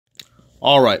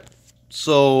Alright,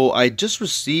 so I just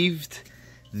received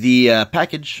the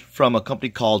package from a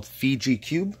company called Fiji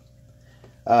Cube.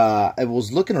 I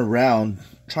was looking around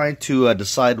trying to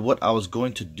decide what I was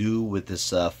going to do with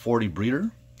this 40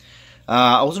 breeder.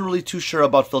 I wasn't really too sure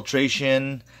about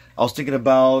filtration. I was thinking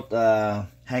about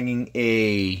hanging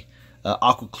a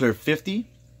Aqua Clear 50.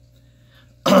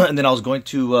 And then I was going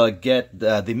to get,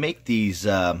 they make these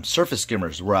surface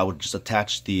skimmers where I would just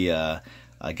attach the,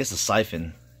 I guess a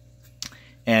siphon.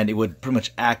 And it would pretty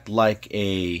much act like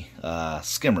a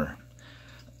skimmer.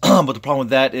 But the problem with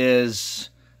that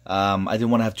is I didn't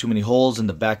want to have too many holes in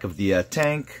the back of the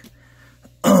tank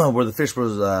where the fish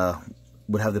was,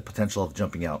 would have the potential of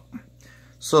jumping out.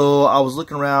 So I was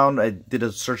looking around. I did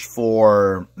a search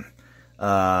for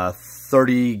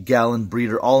 30-gallon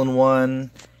breeder all-in-one.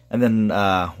 And then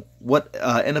what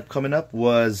ended up coming up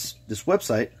was this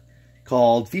website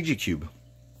called Fiji Cube.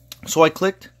 So I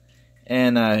clicked.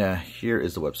 And here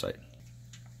is the website.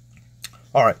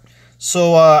 All right,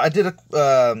 so I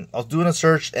was doing a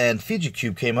search, and Fiji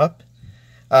Cube came up.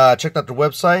 Checked out their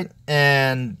website,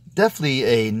 and definitely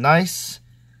a nice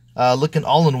looking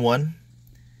all-in-one.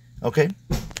 Okay.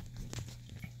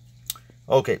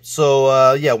 Okay,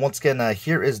 so yeah, once again,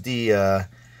 here is the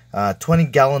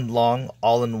 20-gallon long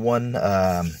all-in-one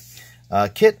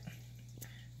kit.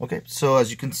 Okay, so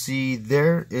as you can see,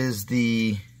 there is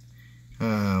the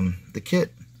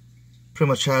kit. Pretty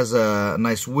much has a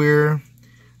nice weir,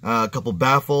 a couple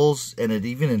baffles, and it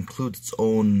even includes its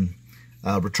own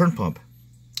return pump.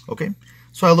 Okay,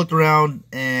 so I looked around,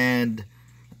 and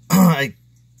I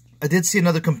did see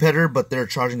another competitor, but they're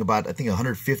charging about, I think,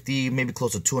 $150, maybe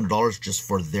close to $200 just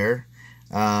for their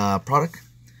product.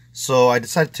 So I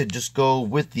decided to just go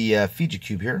with the Fiji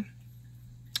Cube here.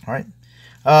 All right,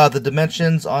 the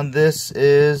dimensions on this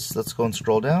is, let's go and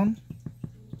scroll down.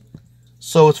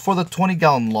 So it's for the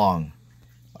 20-gallon long.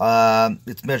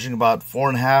 It's measuring about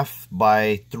 4.5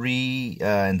 by 3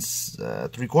 and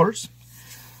 3/4.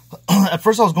 At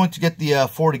first, I was going to get the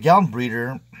 40-gallon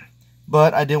breeder,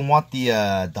 but I didn't want the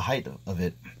height of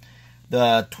it.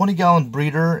 The 20-gallon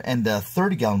breeder and the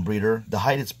 30-gallon breeder, the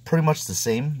height is pretty much the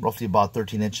same, roughly about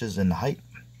 13 inches in height.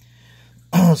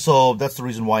 So that's the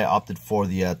reason why I opted for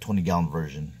the 20-gallon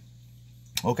version.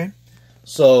 Okay.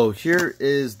 So here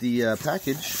is the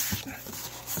package.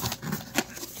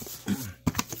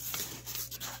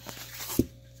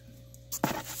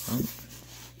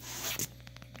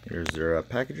 Here's their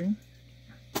packaging.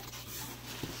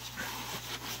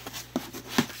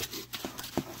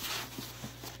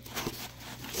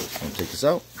 I'll take this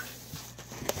out.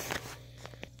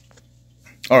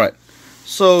 All right.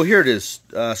 So here it is,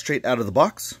 straight out of the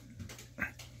box.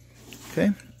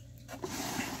 Okay.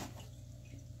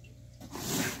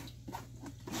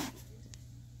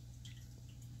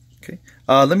 Okay.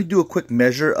 Let me do a quick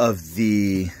measure of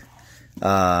the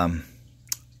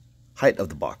height of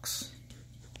the box.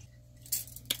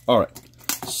 Alright,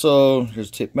 so here's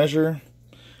a tape measure.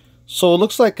 So it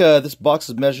looks like this box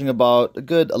is measuring about a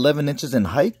good 11 inches in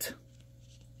height.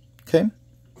 Okay.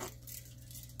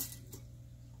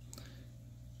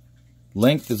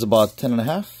 Length is about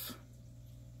 10.5.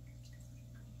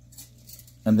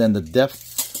 And then the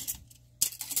depth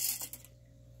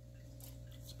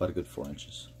is about a good 4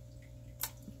 inches.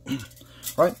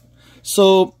 Alright,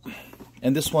 so,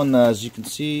 and this one, as you can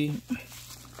see,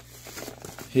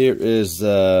 here is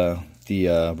the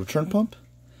return pump.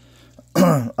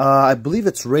 I believe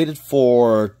it's rated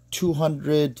for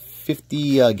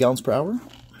 250 gallons per hour.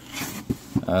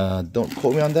 Don't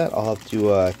quote me on that. I'll have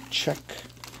to check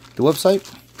the website.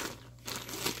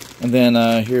 And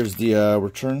then here's the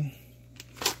return.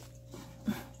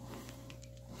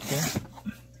 Okay.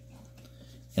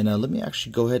 And let me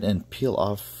actually go ahead and peel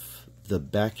off the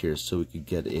back here so we could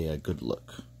get a good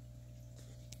look.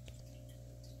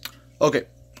 Okay.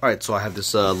 Alright, so I have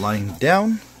this lying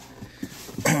down.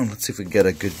 Let's see if we can get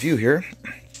a good view here.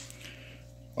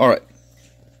 Alright.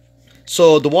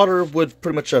 So the water would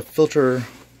pretty much filter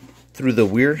through the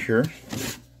weir here.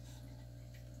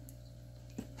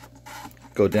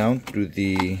 Go down through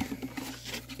this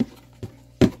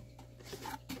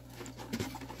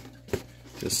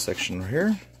section right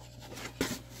here.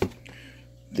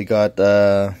 They got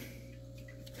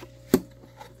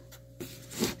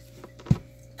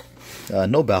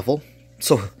no baffle,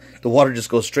 so the water just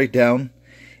goes straight down.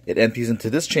 It empties into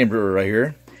this chamber right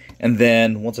here, and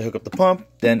then once I hook up the pump,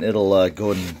 then it'll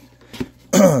go and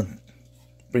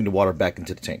bring the water back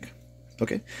into the tank.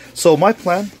 Okay, so my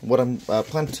plan, what I'm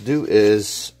planning to do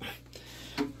is,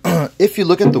 if you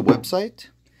look at the website,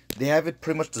 they have it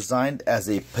pretty much designed as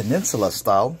a peninsula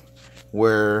style,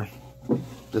 where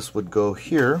this would go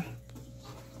here,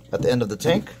 at the end of the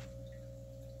tank.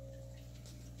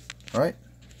 All right.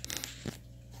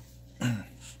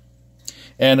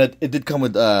 And it did come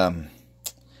with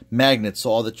magnets, so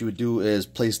all that you would do is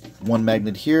place one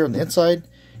magnet here on the inside,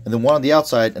 and then one on the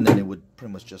outside, and then it would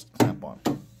pretty much just clamp on.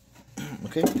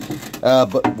 Okay,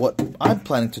 but what I'm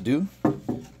planning to do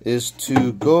is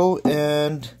to go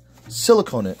and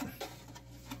silicone it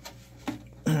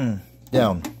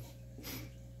down.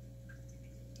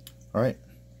 All right.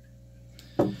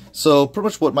 So pretty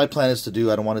much what my plan is to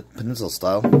do, I don't want it peninsula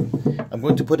style. I'm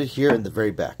going to put it here in the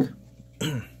very back.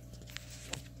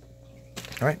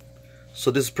 Alright, so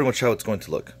this is pretty much how it's going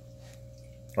to look.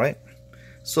 Alright,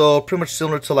 so pretty much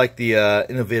similar to like the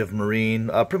Innovative Marine,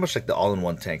 pretty much like the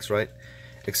all-in-one tanks, right?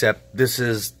 Except this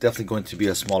is definitely going to be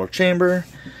a smaller chamber,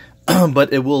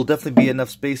 but it will definitely be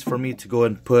enough space for me to go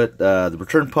and put the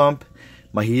return pump,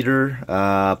 my heater,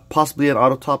 possibly an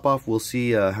auto top-off. We'll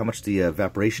see how much the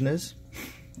evaporation is.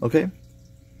 Okay.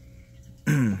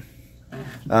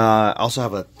 I also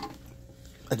have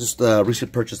I just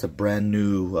recently purchased a brand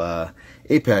new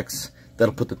Apex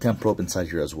that'll put the temp probe inside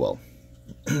here as well.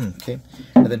 Okay,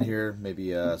 and then here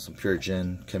maybe some Pure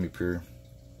Gin, Chemi-Pure,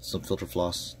 some filter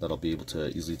floss that I'll be able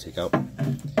to easily take out.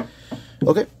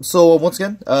 Okay, so once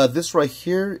again, this right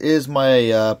here is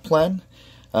my plan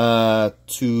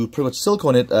to pretty much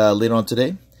silicone it later on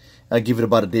today. I give it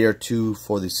about a day or two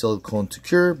for the silicone to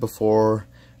cure before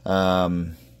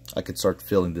I could start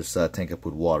filling this tank up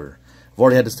with water. I've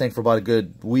already had this tank for about a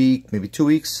good week, maybe 2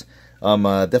 weeks. I'm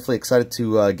definitely excited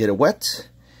to get it wet.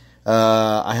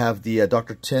 I have the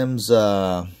Dr. Tim's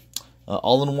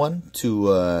all-in-one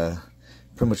to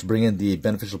pretty much bring in the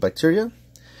beneficial bacteria.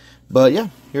 But yeah,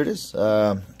 here it is,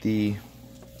 the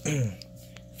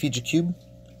Fiji Cube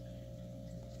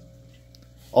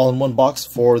all-in-one box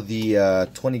for the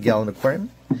 20-gallon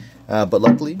aquarium. But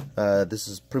luckily, this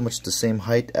is pretty much the same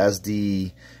height as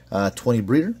the 20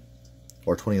 breeder,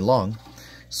 or 20 long.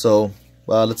 So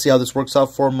let's see how this works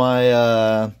out for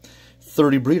my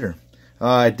 30 breeder.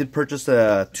 I did purchase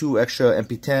 2 extra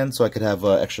MP10 so I could have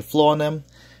extra flow on them.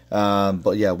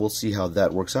 But yeah, we'll see how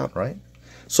that works out, right?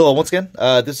 So once again,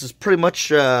 this is pretty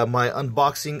much my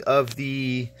unboxing of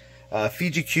the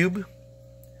Fiji Cube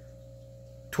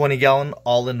 20-gallon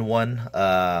all-in-one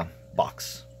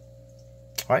box.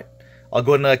 All right. I'll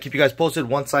go ahead and keep you guys posted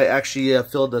once I actually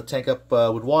fill the tank up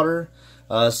with water,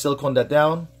 silicone that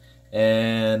down,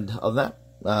 and other than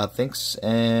that, thanks,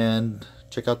 and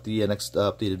check out the next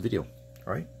updated video.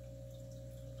 All right?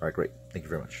 All right, great. Thank you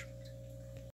very much.